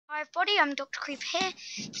Hi everybody, I'm Dr. Creeper here.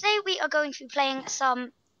 Today we are going to be playing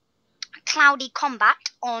some cloudy combat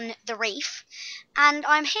on the reef. And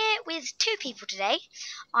I'm here with two people today.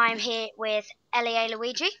 I'm here with Elia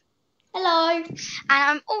Luigi. Hello. And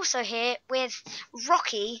I'm also here with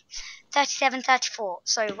Rocky 3734.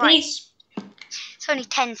 So right, Please. it's only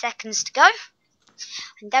 10 seconds to go.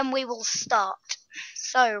 And then we will start.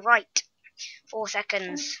 So right, 4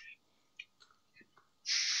 seconds.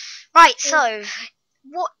 Right,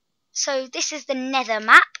 so this is the Nether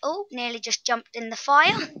map. Oh, nearly just jumped in the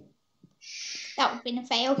fire. That would have been a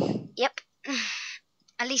fail. Yep.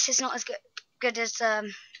 At least it's not as good as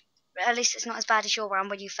at least it's not as bad as your round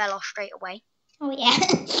where you fell off straight away. Oh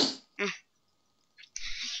yeah.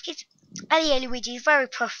 Elia Luigi is very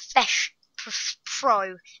pro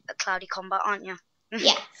at cloudy combat, aren't you?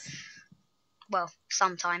 Yeah. Well,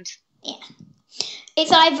 sometimes. Yeah.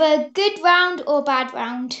 It's either good round or bad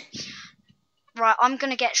round. Right, I'm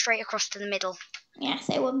gonna get straight across to the middle. Yeah,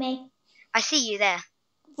 so with me. I see you there.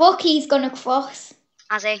 Rocky's gonna cross.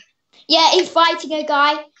 Has he? Yeah, he's fighting a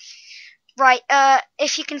guy. Right,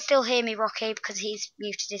 if you can still hear me, Rocky, because he's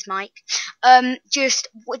muted his mic, just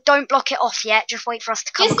don't block it off yet. Just wait for us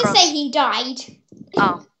to come across. Just to say he died.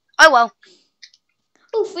 Oh well.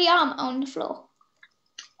 Oh, free armor on the floor.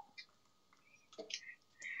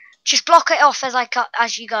 Just block it off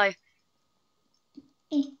as you go.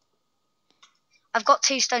 I've got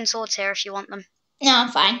 2 stone swords here if you want them. No, I'm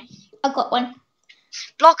fine. I've got one.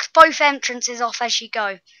 Block both entrances off as you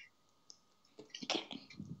go. Okay.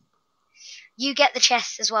 You get the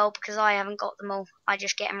chests as well because I haven't got them all. I'm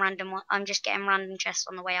just getting random chests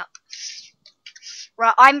on the way up.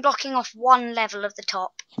 Right, I'm blocking off one level of the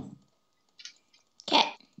top. Okay.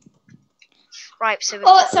 Right, so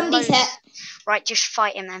somebody's hit. Right, just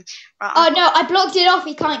fight him then. Right, Oh no, I blocked it off.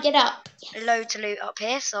 He can't get up. Yes. Loads of loot up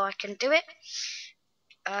here, so I can do it.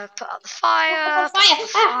 Put up the fire. I'm on fire.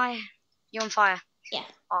 Fire. You're on fire. Yeah.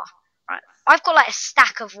 Oh, right. I've got like a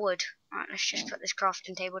stack of wood. Right, let's just put this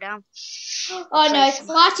crafting table down. Oh no,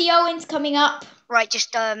 Marty Owen's coming up. Right,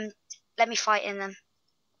 just let me fight in them.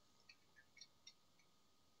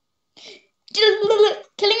 Killing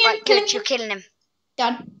him. Right, good. You're killing him.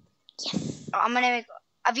 Done. Yes. Right,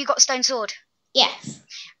 have you got a stone sword? Yes.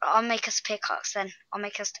 Right, I'll make us a pickaxe then. I'll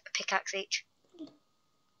make us a pickaxe each.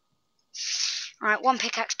 Right, 1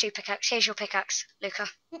 pickaxe, 2 pickaxe. Here's your pickaxe, Luca.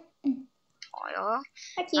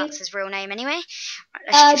 Thank you. That's his real name anyway.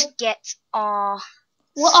 Right, let's just get our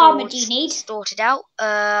what armor do you need? Sorted out.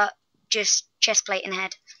 Just chest plate and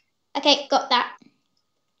head. Okay, got that.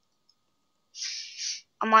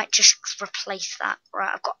 I might just replace that. Right,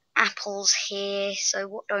 I've got apples here. So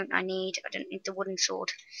what don't I need? I don't need the wooden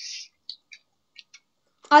sword.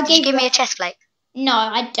 I'll give me a chest plate. No,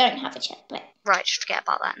 I don't have a chest plate. Right, just forget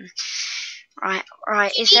about that.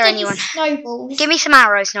 Right. Is there anyone? Snowballs? Give me some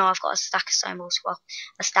arrows. No, I've got a stack of snowballs. Well,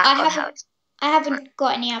 a stack. I haven't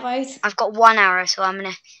got any arrows. I've got 1 arrow, so I'm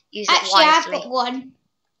gonna use it wisely. Actually, I've got 1.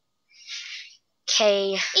 Okay.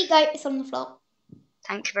 Here you go. It's on the floor.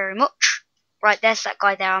 Thank you very much. Right, there's that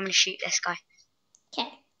guy there. I'm gonna shoot this guy. Okay.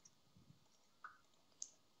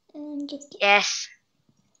 Yes.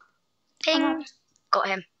 Ping. Got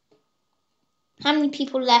him. How many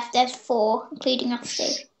people left? There's 4, including us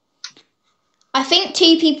 2. I think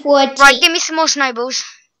 2 people are... Right, give me some more snowballs.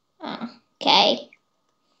 Oh, okay.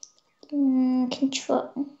 Control.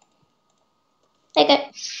 There you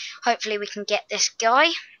go. Hopefully we can get this guy.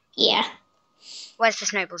 Yeah. Where's the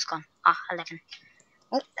snowballs gone? Ah, 11.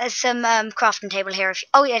 Oh, there's some crafting table here.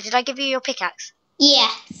 Oh yeah, did I give you your pickaxe?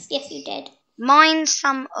 Yes. Yes, you did. Mine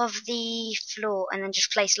some of the floor and then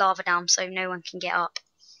just place lava down so no one can get up.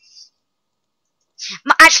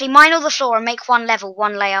 Actually, mine all the floor and make 1 level,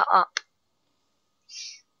 1 layer up.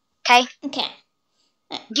 Okay? Okay.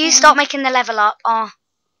 You start making the level up. Oh,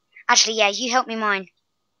 actually, yeah, you help me mine.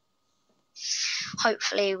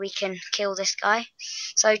 Hopefully we can kill this guy.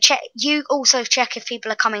 So you also check if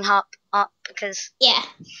people are coming up because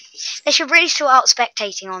they should really sort out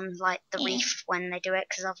spectating on like the reef when they do it,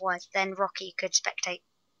 because otherwise then Rocky could spectate.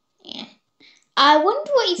 Yeah. I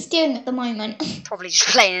wonder what he's doing at the moment. Probably just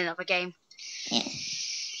playing another game. Yeah.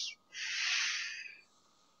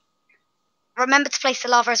 Remember to place the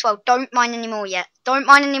lava as well. Don't mine anymore yet. Don't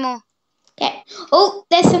mine anymore. Okay. Oh,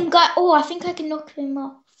 there's some guy. Oh, I think I can knock him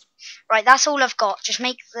off. Right, that's all I've got. Just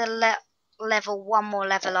make the level 1 more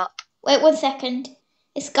level up. Wait 1 second.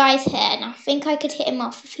 This guy's here, and I think I could hit him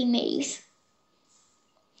off if he moves.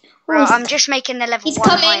 Right, I'm just making the level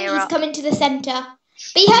 1 higher up. He's coming to the centre.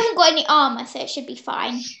 But he hasn't got any armour, so it should be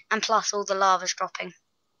fine. And plus all the lava's dropping.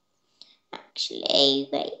 Actually,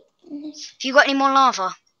 wait. Have you got any more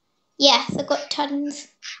lava? Yes, I've got tons.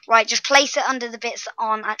 Right, just place it under the bits that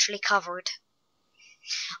aren't actually covered.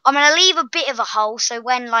 I'm going to leave a bit of a hole so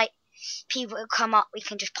when, like, people come up, we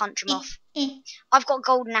can just punch them off. I've got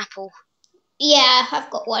golden apple. Yeah, I've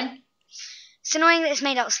got one. It's annoying that it's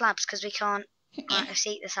made out of slabs because we can't. Right, let's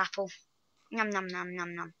eat this apple. Num num num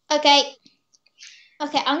num num. Okay.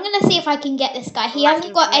 Okay, I'm going to see if I can get this guy. He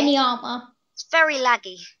hasn't got any armour. It's very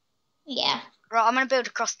laggy. Yeah. Right, I'm going to build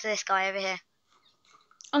across to this guy over here.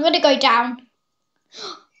 I'm going to go down.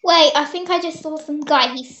 Wait, I think I just saw some guy.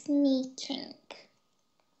 He's sneaking.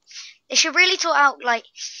 They should really sort out, like,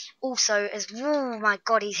 also as... Oh my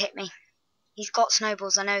god, he's hit me. He's got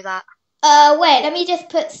snowballs, I know that. Wait, let me just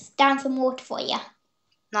put down some water for you.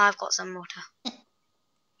 No, I've got some water.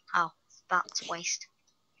 Oh, that's waste.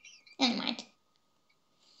 Never mind.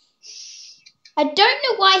 I don't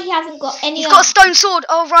know why he hasn't got any... He's got a stone sword.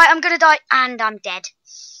 Oh, right, I'm going to die. And I'm dead.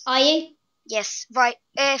 Are you? Yes, right.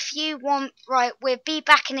 If you want... Right, we'll be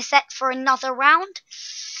back in a sec for another round.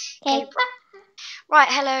 Okay. Right,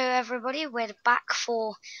 hello everybody. We're back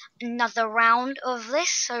for another round of this.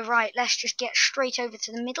 So, right, let's just get straight over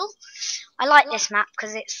to the middle. I like this map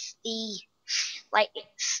because it's the... Like,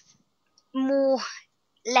 it's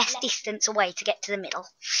less distance away to get to the middle.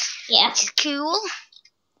 Yeah. Which is cool.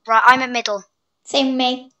 Right, I'm at middle. Same with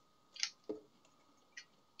me.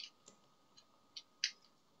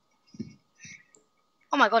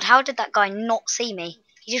 Oh my god, how did that guy not see me?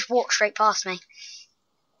 He just walked straight past me.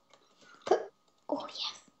 Oh,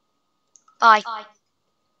 yes. Bye.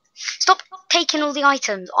 Stop taking all the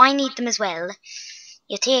items. I need them as well.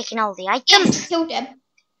 You're taking all the items. Yes, killed him.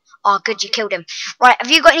 Oh, good, you killed him. Right,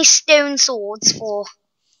 have you got any stone swords for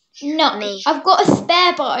No, me? I've got a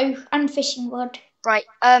spare bow and fishing rod. Right,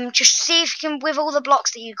 just see if you can, with all the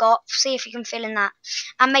blocks that you got, see if you can fill in that.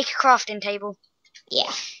 And make a crafting table.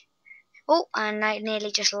 Yeah. Oh, and I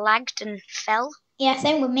nearly just lagged and fell. Yeah,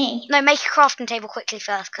 same with me. No, make a crafting table quickly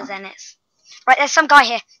first, because then it's... Right, there's some guy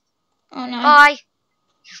here. Oh, no. Bye.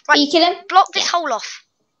 Right, you kill him? Block this hole off.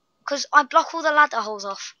 Because I block all the ladder holes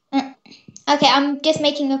off. Okay, I'm just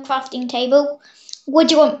making a crafting table.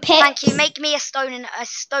 Would you want picks? Thank you. Make me a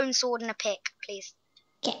stone sword and a pick, please.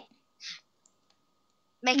 Okay.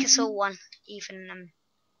 Make a soul one, even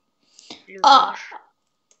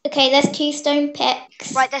okay, there's 2 stone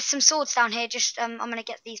picks. Right, there's some swords down here. Just I'm gonna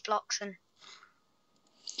get these blocks and.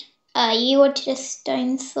 You wanted a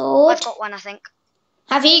stone sword. I've got one, I think.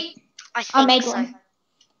 Have you? I made so. one.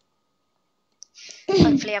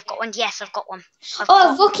 Hopefully, I've got one. Yes, I've got one.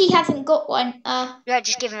 Rookie hasn't got one. Yeah,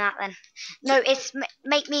 just give him that then. No, it's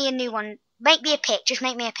make me a new one. Make me a pick. Just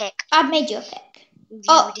make me a pick. I've made you a pick.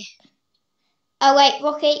 Wait,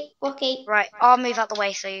 Rocky. Right, I'll move out the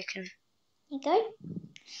way so you can. Here you go.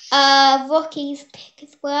 Rocky's pick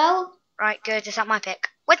as well. Right, good. Is that my pick?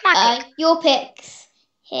 Where's my pick? Your pick's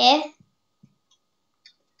here.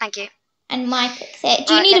 Thank you. And my pick's here.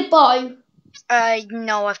 Do you need a bow?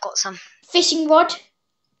 No, I've got some. Fishing rod?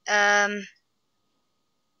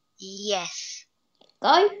 Yes.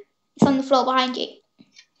 Go. It's on the floor behind you.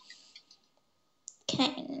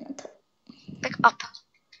 Okay. Pick up.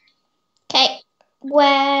 Okay.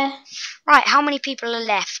 Where? Right, how many people are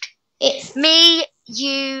left? It's me,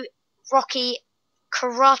 you, Rocky,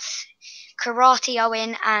 Karate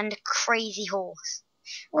Owen, and Crazy Horse.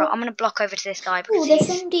 Right, I'm gonna block over to this guy because there's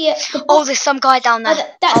somebody at the oh, there's some guy down there.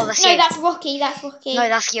 That's you. That's Rocky. That's Rocky. No,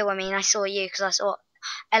 that's you. I mean, I saw you because I saw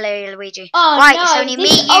Hello, Luigi. Oh, right, no, it's only me,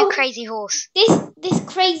 you, Crazy Horse. This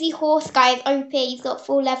Crazy Horse guy is OP. He's got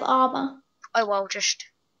full leather armor. Oh well, just.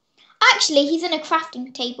 Actually, he's in a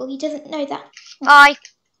crafting table. He doesn't know that. Bye.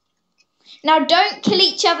 Now, don't kill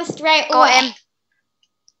each other straight away. Got him.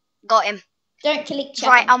 Got him. Don't kill each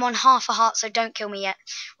other. Right, I'm on half a heart, so don't kill me yet.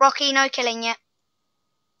 Rocky, no killing yet.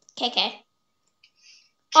 Okay.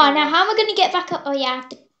 Oh, now how am I going to get back up? Oh, yeah, I have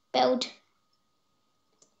to build.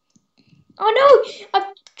 Oh, no!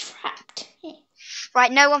 I'm trapped.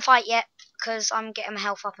 Right, no one fight yet, because I'm getting my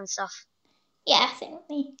health up and stuff. Yeah, same with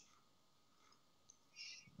me.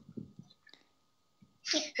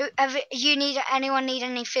 Anyone need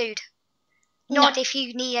any food? No. Not if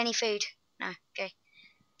you need any food. No, okay.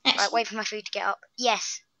 Actually, right, wait for my food to get up.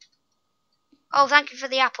 Yes. Oh, thank you for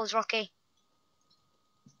the apples, Rocky.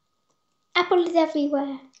 Apples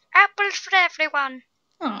everywhere. Apples for everyone.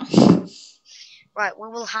 Oh. Right, we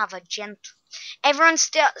will have a Everyone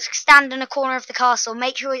stand in a corner of the castle.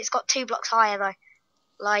 Make sure it's got 2 blocks higher, though.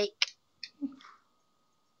 Like.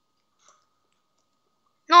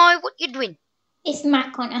 No, what you doing? It's my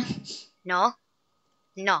corner. No.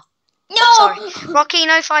 No! Oh, sorry. Rocky,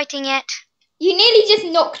 no fighting yet. You nearly just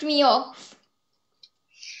knocked me off.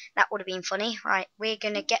 That would have been funny. Right, we're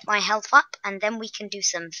going to get my health up and then we can do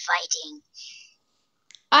some fighting.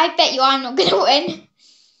 I bet you I'm not going to win.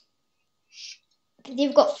 Because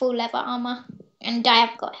you've got full leather armour and I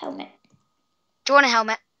have got a helmet. Do you want a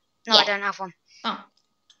helmet? No, Yeah. I don't have one. Oh.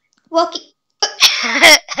 Rocky.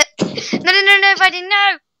 No, buddy,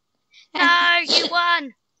 no! No, you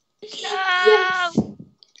won! No! Yes.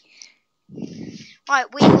 Right,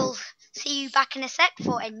 we will see you back in a sec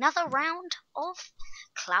for another round of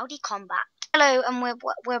Cloudy Combat. Hello, and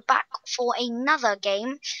we're back for another game.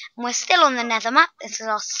 And we're still on the Nether map. This is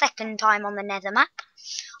our second time on the Nether map,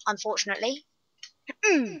 unfortunately.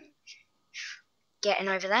 Getting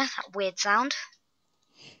over there, that weird sound.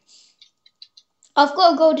 I've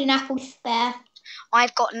got a golden apple spare.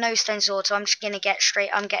 I've got no stone sword, so I'm just gonna get straight.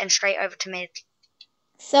 I'm getting straight over to mid.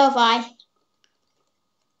 So have I.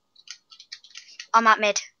 I'm at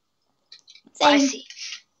mid. Same.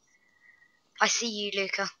 I see you,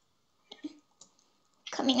 Luca.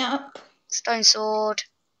 Coming up. Stone sword.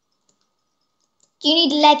 Do you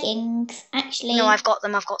need leggings, actually? No, I've got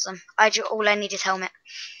them. All I need is helmet.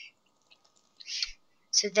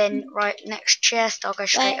 So then, right next chest, I'll go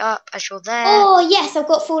straight up as you're there. Oh, yes, I've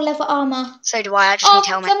got full leather armour. So do I just need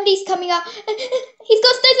helmet. Somebody's coming up. He's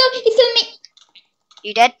got stone sword. He's killing me.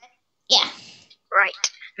 You dead? Yeah.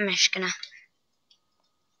 Right. I'm just gonna...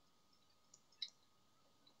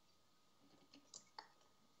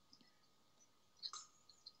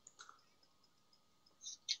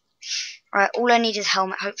 Right, all I need is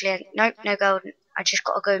helmet. Hopefully, nope, no golden. I just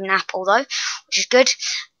got a golden apple though, which is good.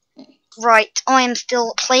 Right, I am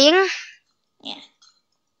still playing. Yeah.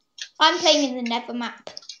 I'm playing in the Nether map.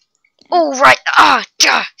 Oh, right.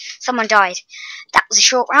 Someone died. That was a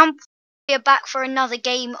short round. We are back for another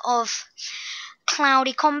game of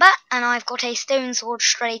Cloudy Combat, and I've got a stone sword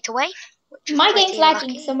straight away. My game's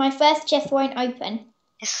lagging, so my first chest won't open.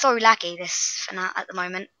 It's so laggy, this FNAF at the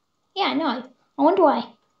moment. Yeah, I know. I wonder why.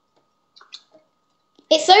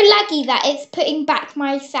 It's so laggy that it's putting back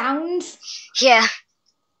my sounds. Yeah.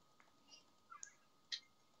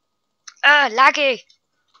 Laggy.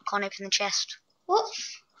 Can't open the chest. What?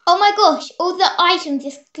 Oh my gosh, all the items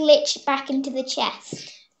just glitched back into the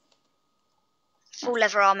chest. Full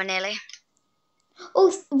leather armour nearly.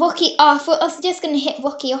 Oh, Rocky. Oh, I thought I was just going to hit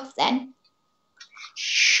Rocky off then.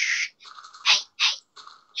 Shh. Hey,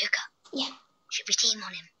 Luca. Yeah. Should we team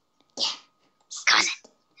on him? Yeah. Can't it?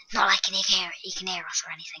 Not like he can hear us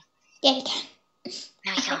or anything. Yeah, he can.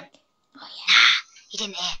 No, he can't. Oh, yeah. Nah, he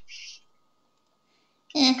didn't hear.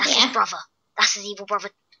 That's his brother. That's his evil brother,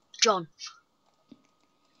 John.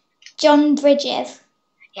 John Bridges.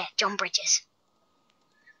 Yeah, John Bridges.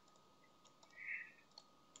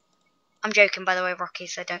 I'm joking, by the way, Rocky,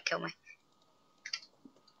 so don't kill me.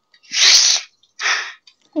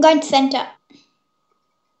 I'm going to centre.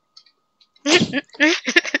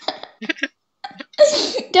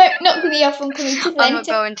 Don't knock me off from coming to centre. I'm not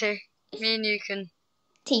going to. Me and you can.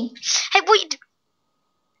 Team. Hey, what you do?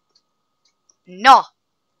 No.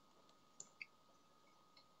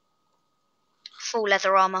 Full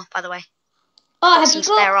leather armour, by the way. Oh, have some you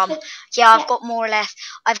spare got? armour. Yeah, I've got more or less.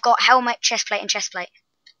 I've got helmet, chest plate, and chest plate.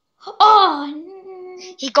 Oh.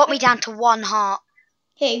 He got me down to 1 heart.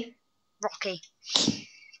 Who? Rocky.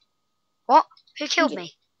 What? Who killed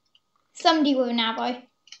me? Somebody with an arrow.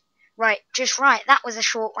 Right, just right. That was a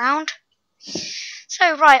short round.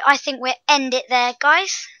 So, right, I think we'll end it there,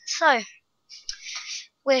 guys. So,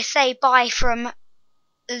 we'll say bye from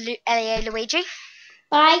L.A. Luigi.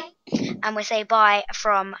 Bye. And we'll say bye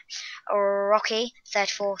from Rocky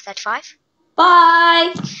 3435.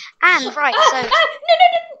 Bye. And, right, so... No.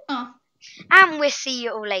 Oh. And we'll see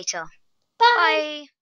you all later. Bye. Bye.